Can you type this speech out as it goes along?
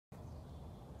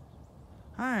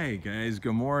Hi guys,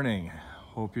 good morning.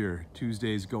 Hope your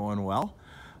Tuesday's going well.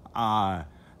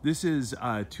 This is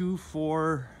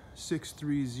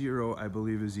 24630, I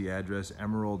believe is the address,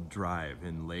 Emerald Drive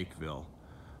in Lakeville.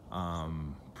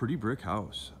 Pretty brick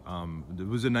house. It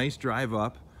was a nice drive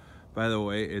up, by the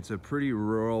way. It's a pretty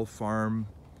rural farm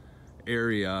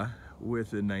area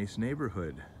with a nice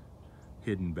neighborhood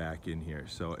hidden back in here.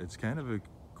 So it's kind of a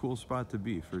cool spot to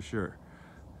be for sure.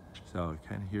 So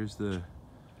kind of here's the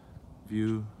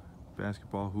view,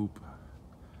 basketball hoop,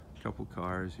 a couple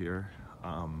cars here.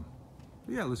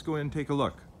 Yeah, let's go in and take a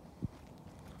look.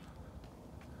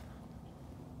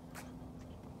 So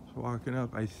walking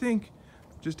up, I think,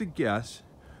 just a guess,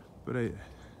 but I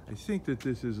think that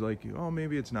this is like, oh,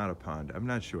 maybe it's not a pond. I'm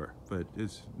not sure, but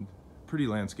it's pretty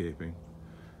landscaping.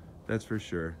 That's for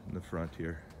sure in the front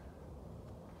here.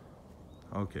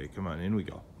 Okay, come on, in we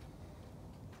go.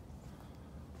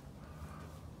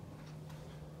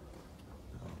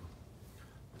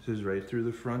 This is right through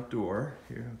the front door.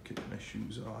 Here, I'll get my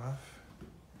shoes off.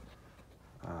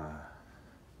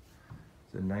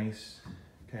 It's a nice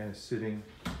kind of sitting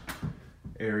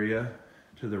area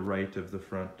to the right of the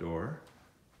front door.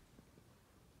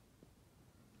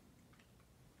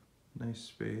 Nice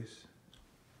space.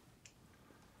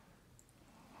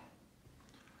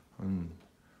 And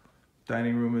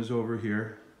dining room is over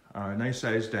here. Nice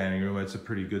sized dining room. It's a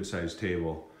pretty good sized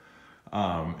table.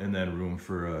 And then room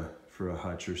for a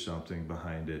hutch or something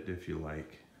behind it if you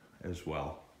like as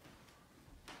well.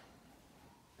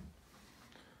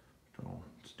 So,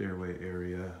 stairway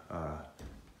area.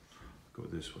 Go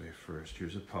this way first.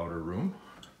 Here's a powder room.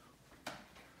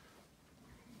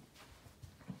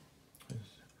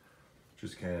 Which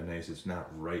is kind of nice. It's not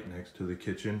right next to the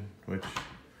kitchen, which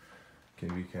can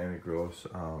be kind of gross.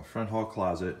 Front hall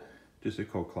closet, just a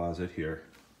coat closet here.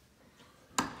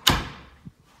 And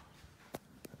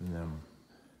then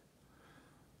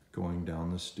going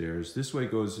down the stairs. This way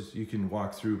goes, you can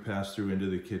walk through, pass through into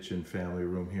the kitchen family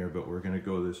room here, but we're gonna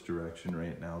go this direction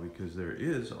right now because there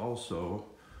is also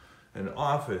an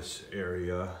office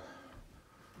area,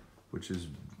 which is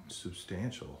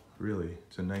substantial, really.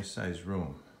 It's a nice sized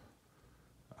room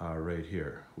right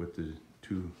here with the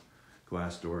two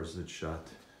glass doors that shut.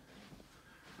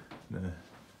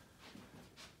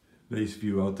 Nice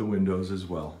view out the windows as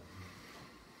well.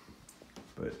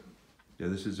 But yeah,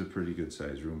 this is a pretty good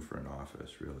sized room for an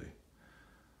office, really.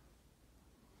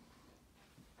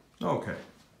 Okay.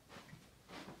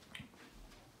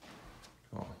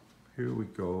 So here we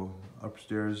go,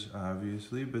 upstairs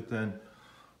obviously, but then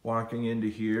walking into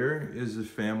here is the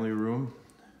family room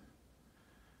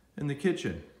and the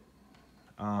kitchen.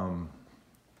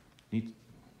 Neat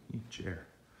chair.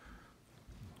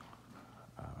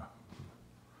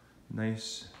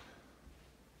 Nice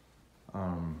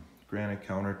granite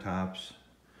countertops,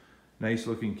 nice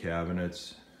looking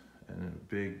cabinets, and a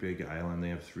big island. They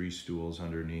have 3 stools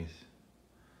underneath.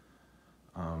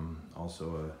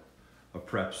 Also a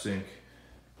prep sink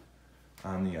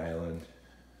on the island.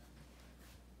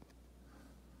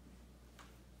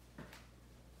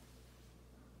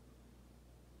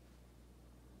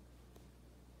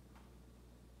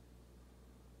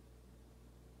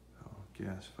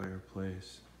 Gas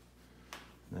fireplace.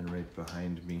 And then right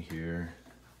behind me here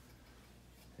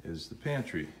is the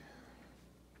pantry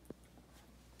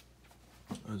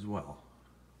as well.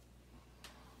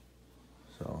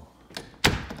 So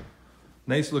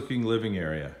nice looking living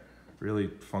area, really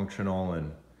functional,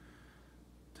 and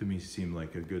to me seemed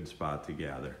like a good spot to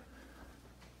gather.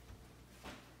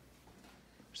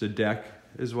 There's a deck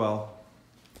as well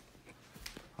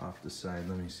off the side.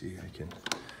 Let me see,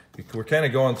 we're kind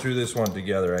of going through this one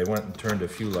together. I went and turned a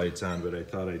few lights on, but I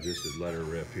thought I just would let her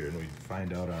rip here and we'd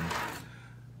find out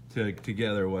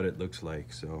together what it looks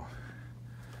like. So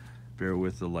bear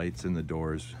with the lights and the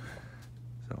doors.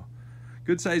 So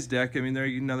good sized deck. I mean,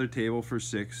 there's another table for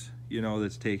 6, you know,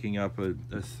 that's taking up a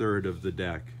third of the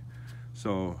deck.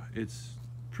 So it's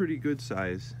pretty good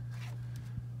size.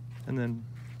 And then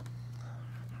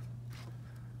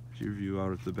here's your view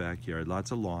out at the backyard.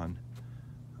 Lots of lawn.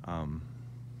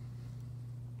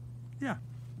 Yeah,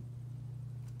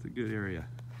 it's a good area.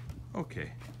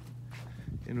 Okay,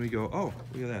 in we go. Oh,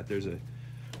 look at that. There's a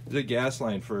gas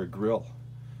line for a grill.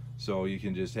 So you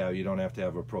can just you don't have to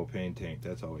have a propane tank.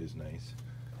 That's always nice.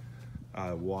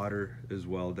 Water as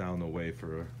well down the way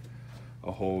for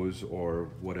a hose or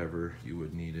whatever you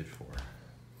would need it for.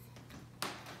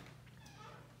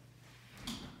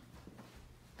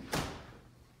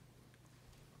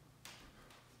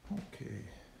 Okay.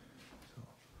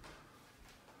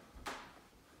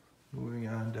 Moving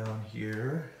on down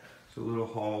here, it's a little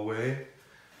hallway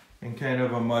and kind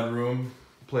of a mud room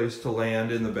place to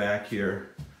land in the back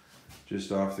here,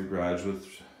 just off the garage with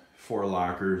 4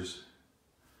 lockers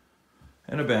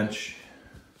and a bench.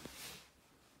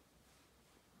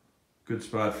 Good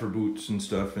spot for boots and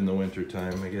stuff in the winter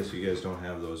time. I guess you guys don't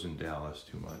have those in Dallas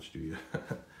too much, do you?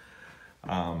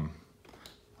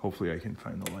 Hopefully I can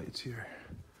find the lights here.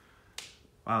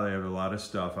 Wow, they have a lot of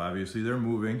stuff. Obviously they're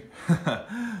moving.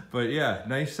 But yeah,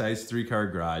 nice size 3-car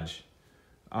garage.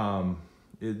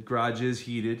 Garage is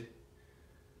heated.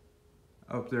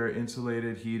 Up there,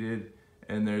 insulated, heated,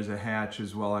 and there's a hatch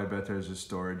as well. I bet there's a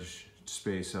storage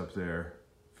space up there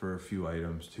for a few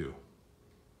items too.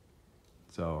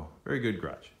 So, very good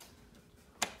garage.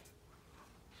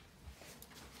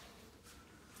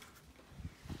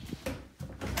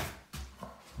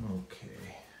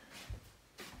 Okay.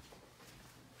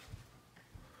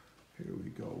 Here we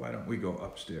go. Why don't we go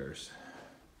upstairs?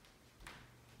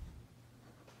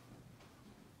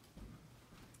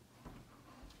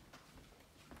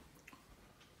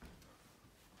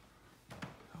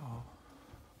 Oh.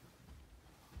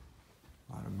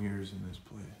 A lot of mirrors in this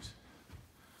place.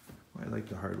 I like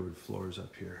the hardwood floors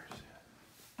up here.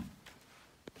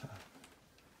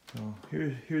 So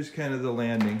here's kind of the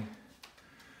landing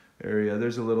area.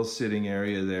 There's a little sitting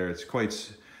area there. It's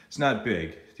not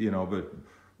big, you know, but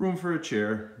room for a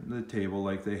chair, the table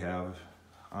like they have.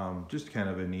 Just kind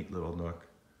of a neat little nook.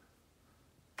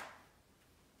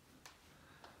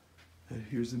 And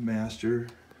here's the master.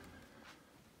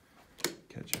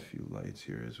 Catch a few lights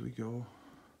here as we go.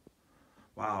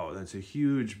 Wow, that's a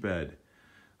huge bed.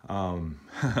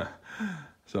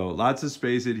 So lots of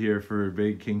space in here for a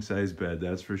big king size bed,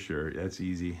 that's for sure. That's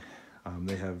easy.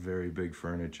 They have very big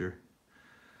furniture.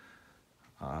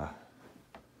 Here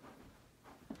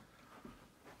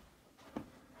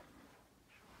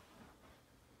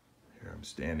I'm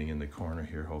standing in the corner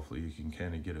here. Hopefully you can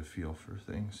kind of get a feel for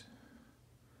things.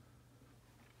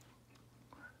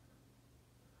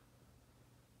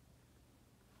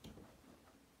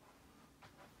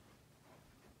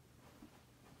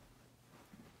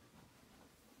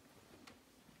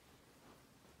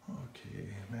 Okay,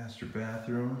 master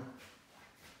bathroom.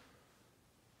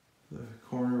 The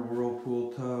corner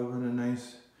whirlpool tub and a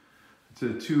nice, it's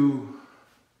a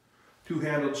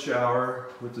two-handled shower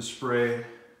with the spray.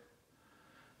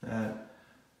 That,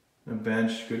 a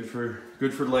bench, good for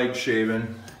leg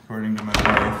shaving, according to my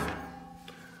wife.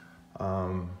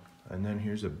 And then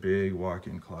here's a big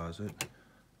walk-in closet.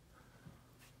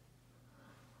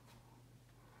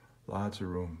 Lots of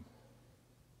room.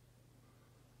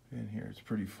 In here, it's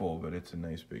pretty full, but it's a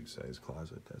nice big size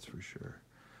closet, that's for sure.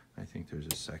 I think there's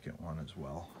a second one as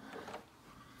well.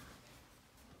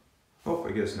 Oh,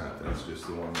 I guess not. That's just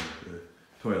the one. The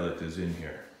toilet is in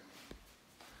here,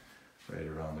 right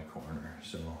around the corner.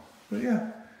 So, but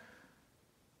yeah,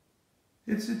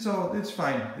 it's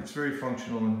fine. It's very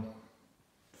functional and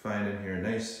fine in here.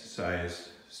 Nice size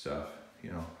stuff,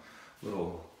 you know.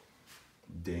 Little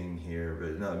ding here,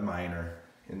 but not minor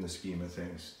in the scheme of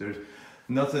things. There's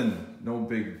nothing, no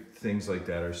big things like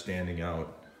that are standing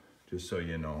out. Just so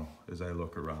you know, as I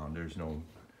look around, there's no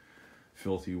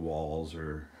filthy walls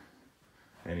or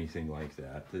anything like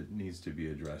that that needs to be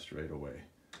addressed right away.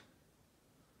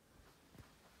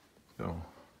 So,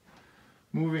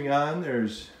 moving on,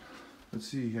 there's, let's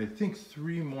see, I think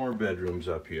 3 more bedrooms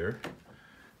up here.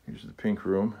 Here's the pink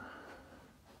room.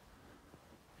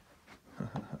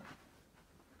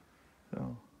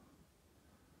 So,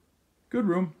 good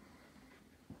room.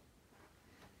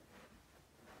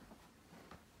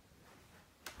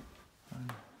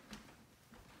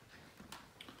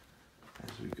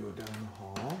 We go down the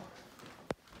hall.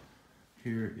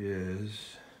 Here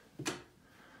is a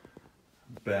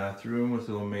bathroom with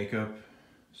a little makeup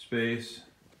space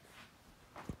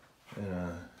and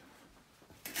a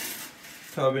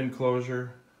tub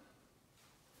enclosure,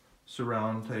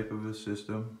 surround type of a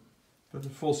system, but a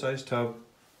full-size tub,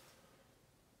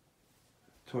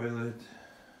 toilet,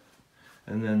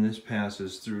 and then this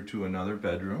passes through to another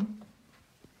bedroom.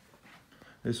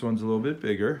 This one's a little bit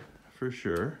bigger for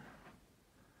sure.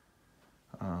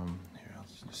 Here, I'll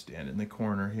just stand in the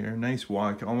corner here. Nice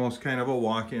walk, almost kind of a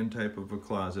walk-in type of a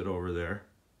closet over there.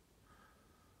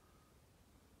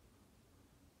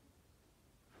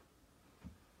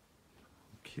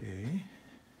 Okay.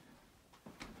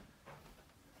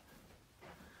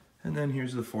 And then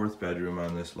here's the 4th bedroom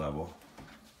on this level.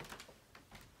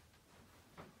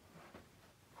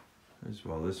 As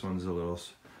well, this one's a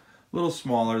little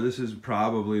smaller. This is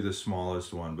probably the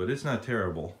smallest one, but it's not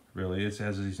terrible, really. It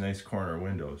has these nice corner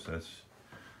windows. That's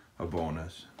a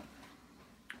bonus.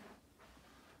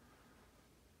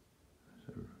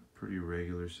 It's a pretty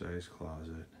regular sized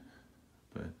closet.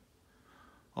 But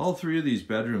all three of these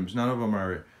bedrooms, none of them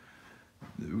are,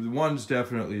 one's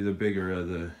definitely the bigger of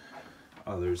the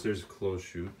others. There's a closed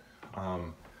chute.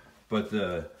 But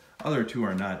the other two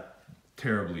are not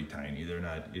terribly tiny. They're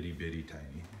not itty bitty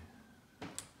tiny.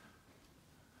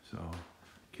 So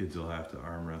kids will have to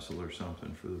arm wrestle or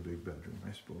something for the big bedroom,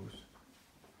 I suppose.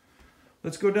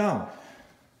 Let's go down.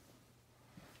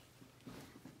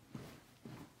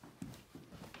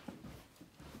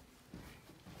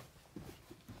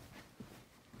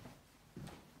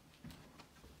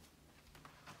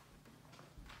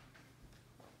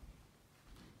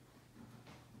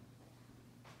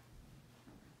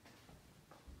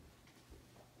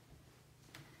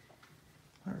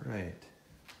 All right.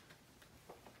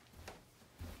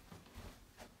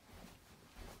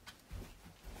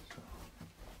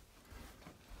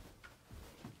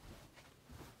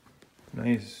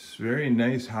 Nice, very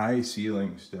nice high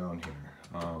ceilings down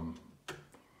here,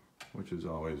 which is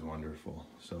always wonderful.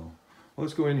 So well,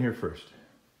 let's go in here first.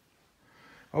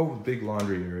 Oh, big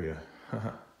laundry area.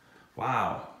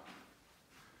 Wow.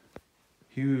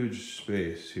 Huge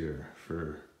space here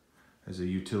for as a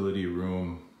utility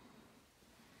room,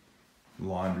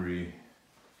 laundry.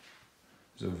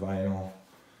 There's a vinyl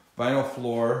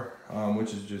floor,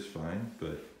 which is just fine,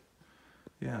 but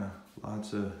yeah,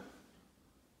 lots of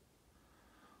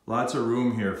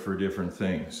room here for different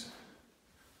things.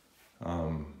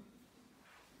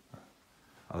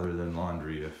 Other than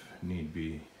laundry if need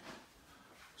be.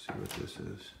 Let's see what this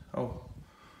is. Oh,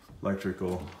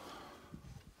 electrical.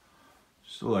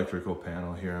 Just electrical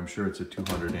panel here. I'm sure it's a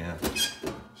 200 amp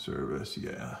service.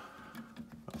 Yeah.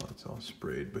 Oh, it's all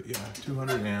sprayed, but yeah,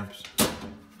 200 amps.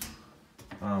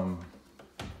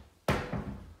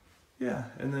 Yeah,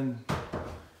 and then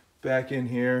back in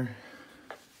here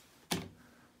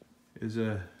is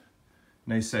a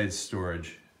nice size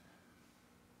storage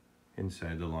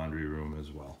inside the laundry room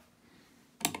as well.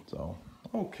 So,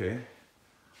 okay.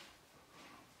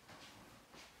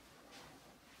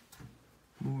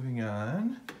 Moving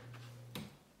on.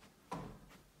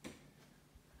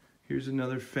 Here's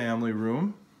another family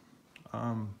room.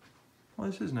 Well,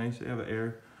 this is nice. They have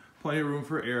plenty of room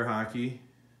for air hockey.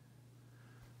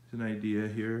 There's an idea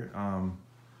here.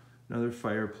 Another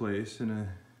fireplace and a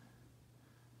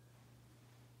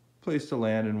place to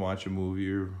land and watch a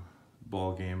movie or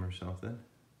ball game or something.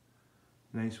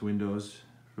 Nice windows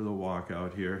for the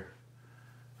walkout here.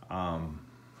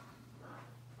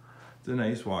 It's a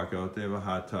nice walkout. They have a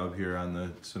hot tub here on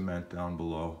the cement down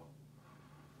below.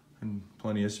 And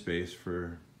plenty of space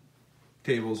for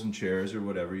tables and chairs or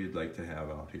whatever you'd like to have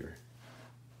out here.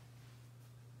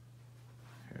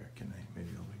 Here, maybe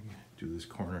I'll do this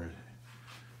corner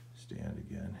stand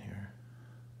again here.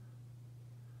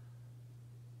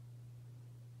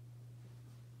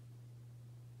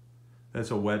 That's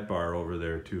a wet bar over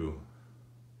there too.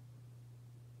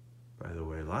 By the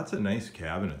way, lots of nice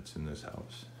cabinets in this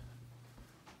house.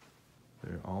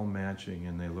 They're all matching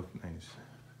and they look nice.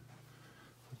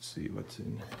 Let's see what's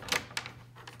in.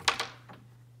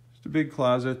 Just a big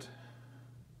closet.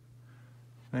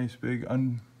 Nice big,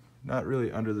 not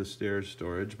really under the stairs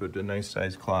storage, but a nice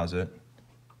sized closet.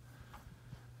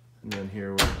 And then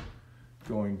here we're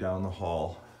going down the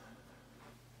hall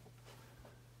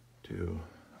to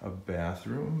a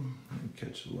bathroom. Let me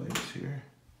catch the lights here.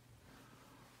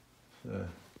 It's a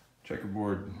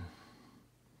checkerboard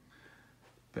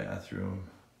bathroom.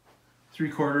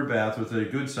 3/4 bath with a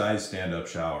good sized stand-up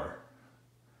shower.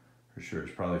 For sure,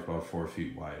 it's probably about 4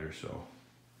 feet wide or so.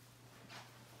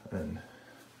 And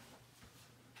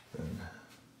then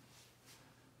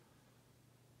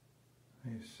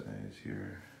nice size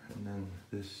here. And then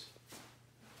this,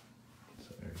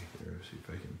 sorry, here, see if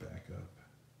I can back up.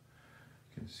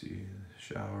 You can see the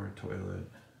shower, toilet.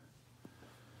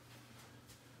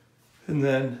 And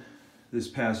then this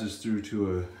passes through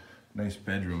to a nice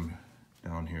bedroom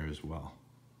down here as well.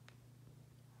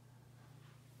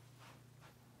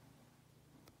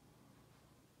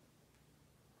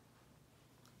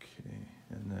 Okay,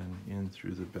 and then in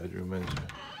through the bedroom is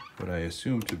what I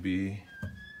assume to be,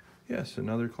 yes,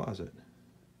 another closet.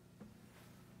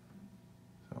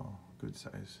 So, good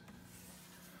size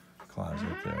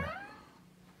closet there.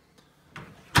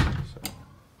 So,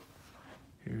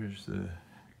 here's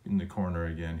in the corner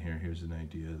again here, here's an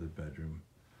idea of the bedroom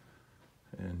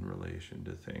in relation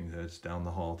to things. That's down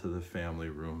the hall to the family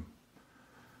room.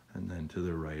 And then to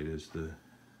the right is the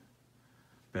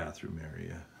bathroom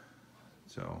area.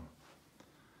 So,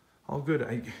 all good.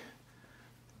 I'm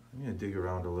gonna dig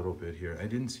around a little bit here. I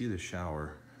didn't see the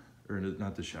shower, or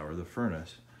not the shower, the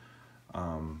furnace.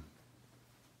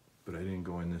 But I didn't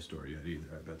go in this door yet either.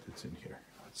 I bet it's in here.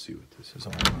 Let's see what this is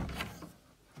all about.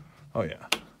 Oh yeah.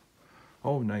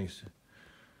 Oh, nice.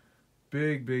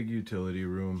 Big utility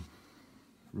room.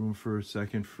 Room for a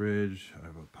second fridge. I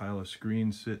have a pile of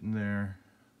screens sitting there.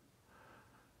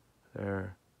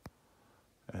 And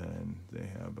they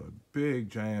have a big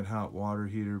giant hot water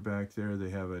heater back there. They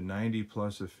have a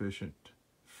 90+ efficient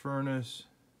furnace.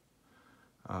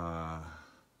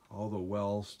 All the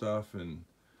well stuff and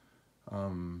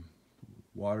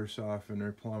water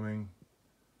softener, plumbing.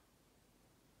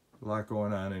 A lot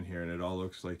going on in here, and it all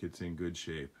looks like it's in good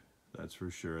shape. That's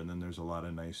for sure. And then there's a lot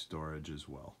of nice storage as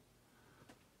well.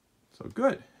 So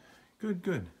good.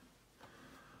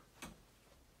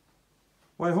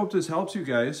 Well, I hope this helps you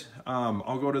guys.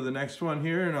 I'll go to the next one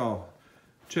here and I'll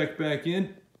check back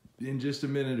in just a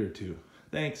minute or two.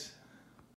 Thanks.